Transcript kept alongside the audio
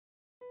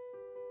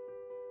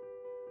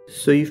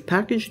So you've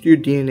packaged your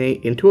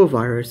DNA into a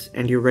virus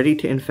and you're ready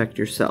to infect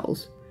your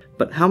cells.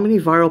 But how many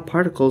viral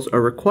particles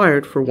are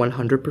required for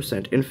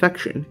 100%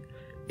 infection?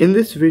 In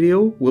this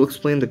video, we'll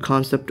explain the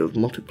concept of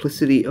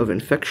multiplicity of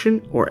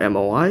infection, or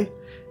MOI,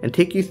 and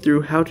take you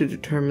through how to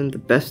determine the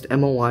best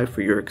MOI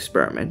for your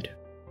experiment.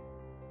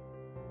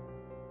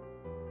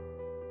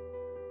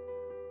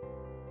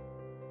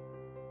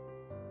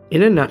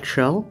 In a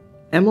nutshell,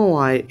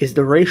 MOI is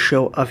the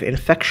ratio of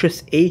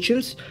infectious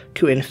agents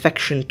to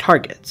infection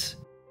targets.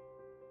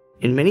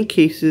 In many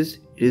cases,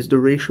 it is the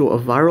ratio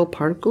of viral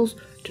particles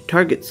to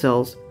target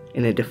cells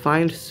in a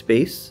defined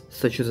space,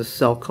 such as a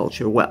cell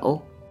culture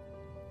well.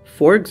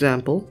 For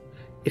example,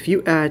 if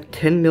you add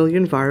 10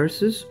 million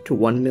viruses to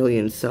 1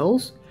 million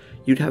cells,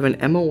 you'd have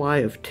an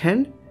MOI of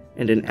 10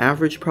 and an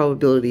average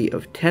probability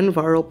of 10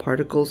 viral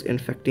particles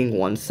infecting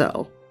one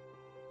cell.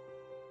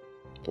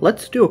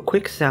 Let's do a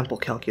quick sample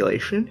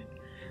calculation.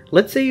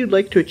 Let's say you'd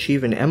like to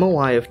achieve an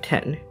MOI of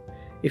 10.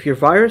 If your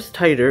virus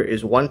titer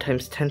is 1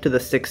 ×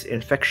 10⁶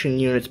 infection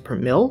units per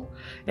mil,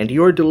 and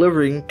you are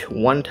delivering to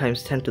 1 ×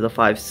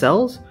 10⁵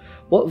 cells,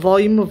 what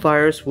volume of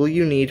virus will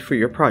you need for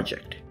your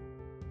project?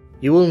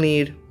 You will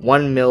need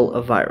 1 mil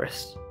of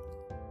virus.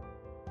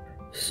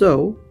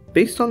 So,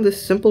 based on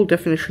this simple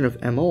definition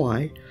of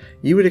MOI,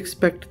 you would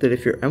expect that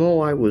if your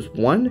MOI was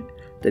 1,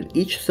 then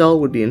each cell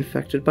would be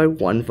infected by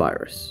 1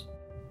 virus.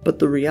 But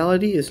the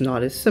reality is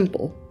not as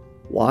simple.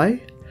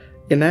 Why?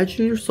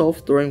 Imagine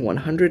yourself throwing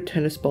 100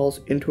 tennis balls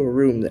into a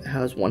room that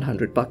has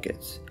 100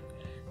 buckets.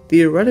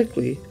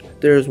 Theoretically,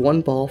 there is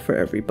 1 ball for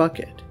every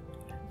bucket.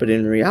 But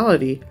in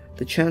reality,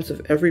 the chance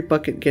of every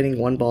bucket getting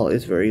 1 ball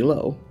is very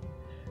low.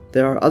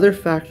 There are other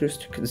factors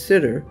to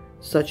consider,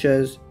 such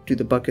as, do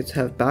the buckets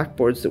have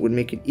backboards that would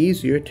make it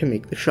easier to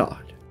make the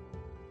shot?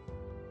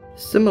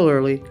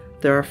 Similarly,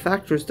 there are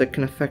factors that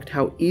can affect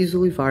how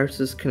easily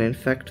viruses can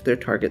infect their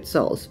target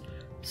cells,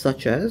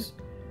 such as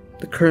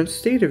the current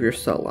state of your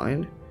cell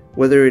line,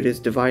 whether it is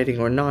dividing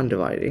or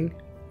non-dividing,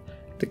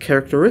 the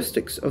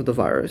characteristics of the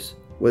virus,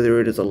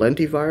 whether it is a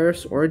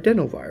lentivirus or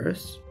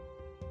adenovirus,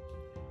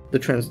 the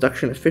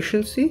transduction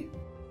efficiency,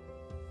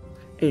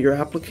 and your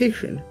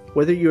application,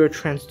 whether you are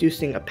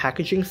transducing a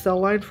packaging cell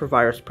line for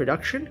virus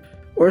production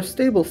or a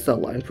stable cell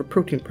line for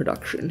protein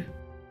production.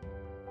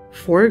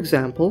 For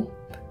example,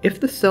 if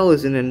the cell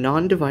is in a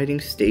non-dividing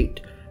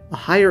state, a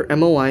higher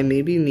MOI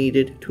may be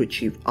needed to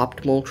achieve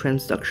optimal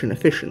transduction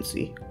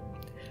efficiency.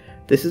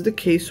 This is the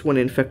case when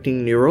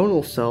infecting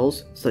neuronal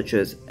cells such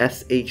as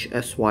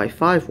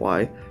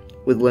SHSY5Y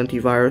with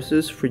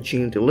lentiviruses for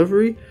gene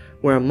delivery,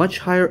 where a much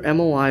higher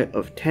MOI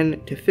of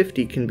 10 to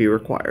 50 can be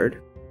required.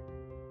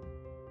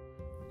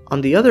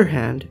 On the other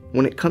hand,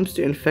 when it comes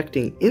to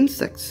infecting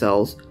insect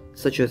cells,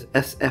 such as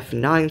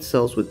SF9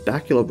 cells with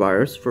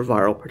baculovirus for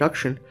viral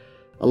production,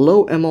 a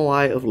low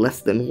MOI of less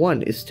than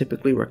 1 is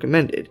typically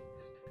recommended.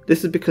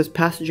 This is because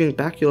passaging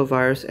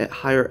baculovirus at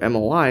higher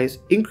MOIs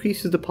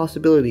increases the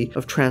possibility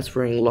of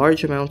transferring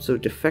large amounts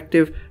of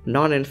defective,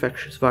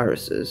 non-infectious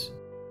viruses.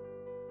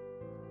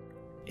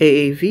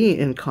 AAV,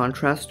 in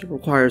contrast,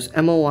 requires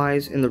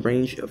MOIs in the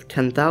range of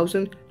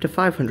 10,000 to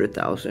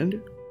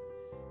 500,000.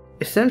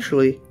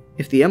 Essentially,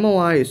 if the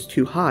MOI is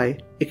too high,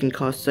 it can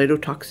cause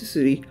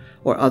cytotoxicity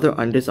or other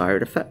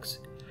undesired effects.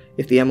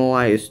 If the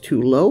MOI is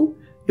too low,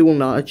 it will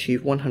not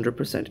achieve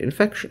 100%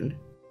 infection.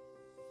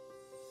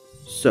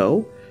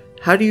 So,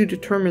 how do you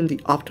determine the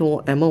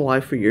optimal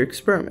MOI for your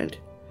experiment?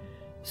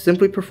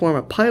 Simply perform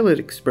a pilot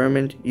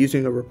experiment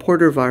using a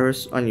reporter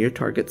virus on your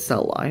target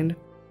cell line.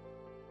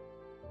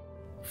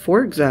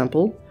 For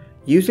example,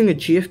 using a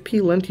GFP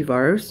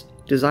lentivirus,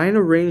 design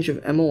a range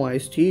of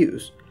MOIs to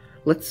use.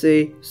 Let's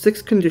say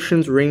 6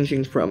 conditions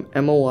ranging from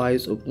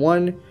MOIs of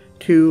 1,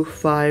 2,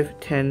 5,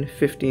 10,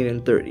 15,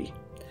 and 30.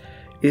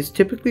 It is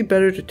typically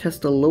better to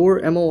test a lower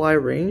MOI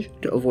range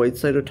to avoid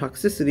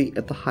cytotoxicity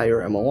at the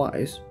higher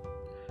MOIs.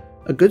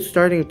 A good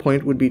starting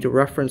point would be to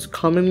reference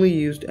commonly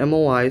used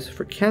MOIs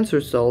for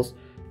cancer cells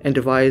and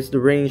devise the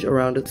range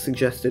around a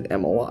suggested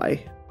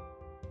MOI.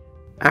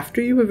 After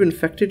you have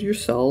infected your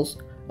cells,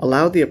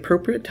 allow the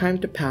appropriate time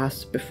to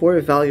pass before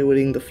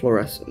evaluating the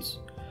fluorescence.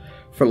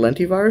 For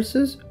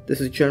lentiviruses, this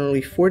is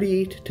generally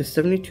 48 to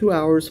 72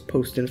 hours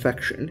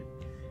post-infection.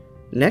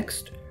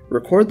 Next,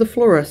 record the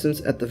fluorescence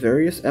at the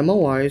various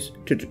MOIs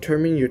to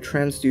determine your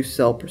transduced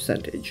cell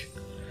percentage.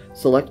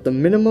 Select the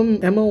minimum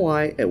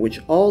MOI at which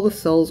all the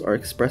cells are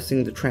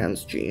expressing the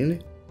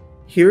transgene.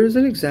 Here is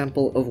an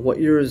example of what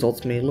your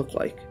results may look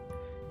like.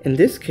 In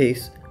this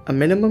case, a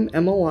minimum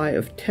MOI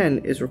of 10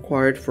 is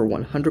required for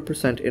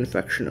 100%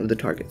 infection of the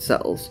target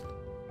cells.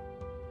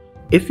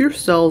 If your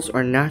cells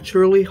are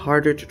naturally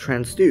harder to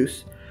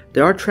transduce,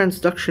 there are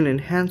transduction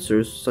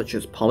enhancers such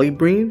as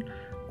polybrine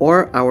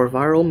or our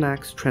Viral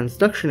Max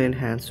transduction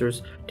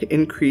enhancers to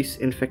increase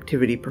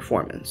infectivity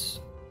performance.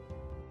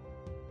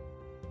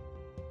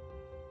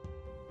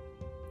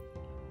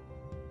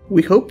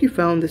 We hope you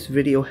found this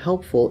video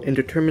helpful in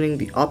determining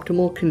the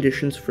optimal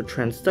conditions for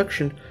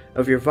transduction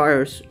of your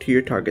virus to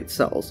your target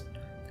cells.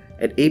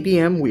 At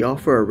ABM, we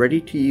offer a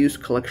ready-to-use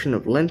collection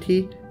of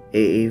lenti,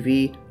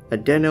 AAV,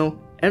 adeno,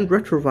 and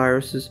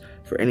retroviruses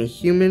for any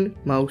human,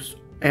 mouse,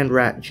 and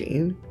rat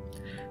gene.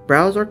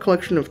 Browse our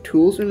collection of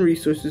tools and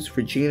resources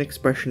for gene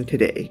expression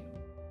today.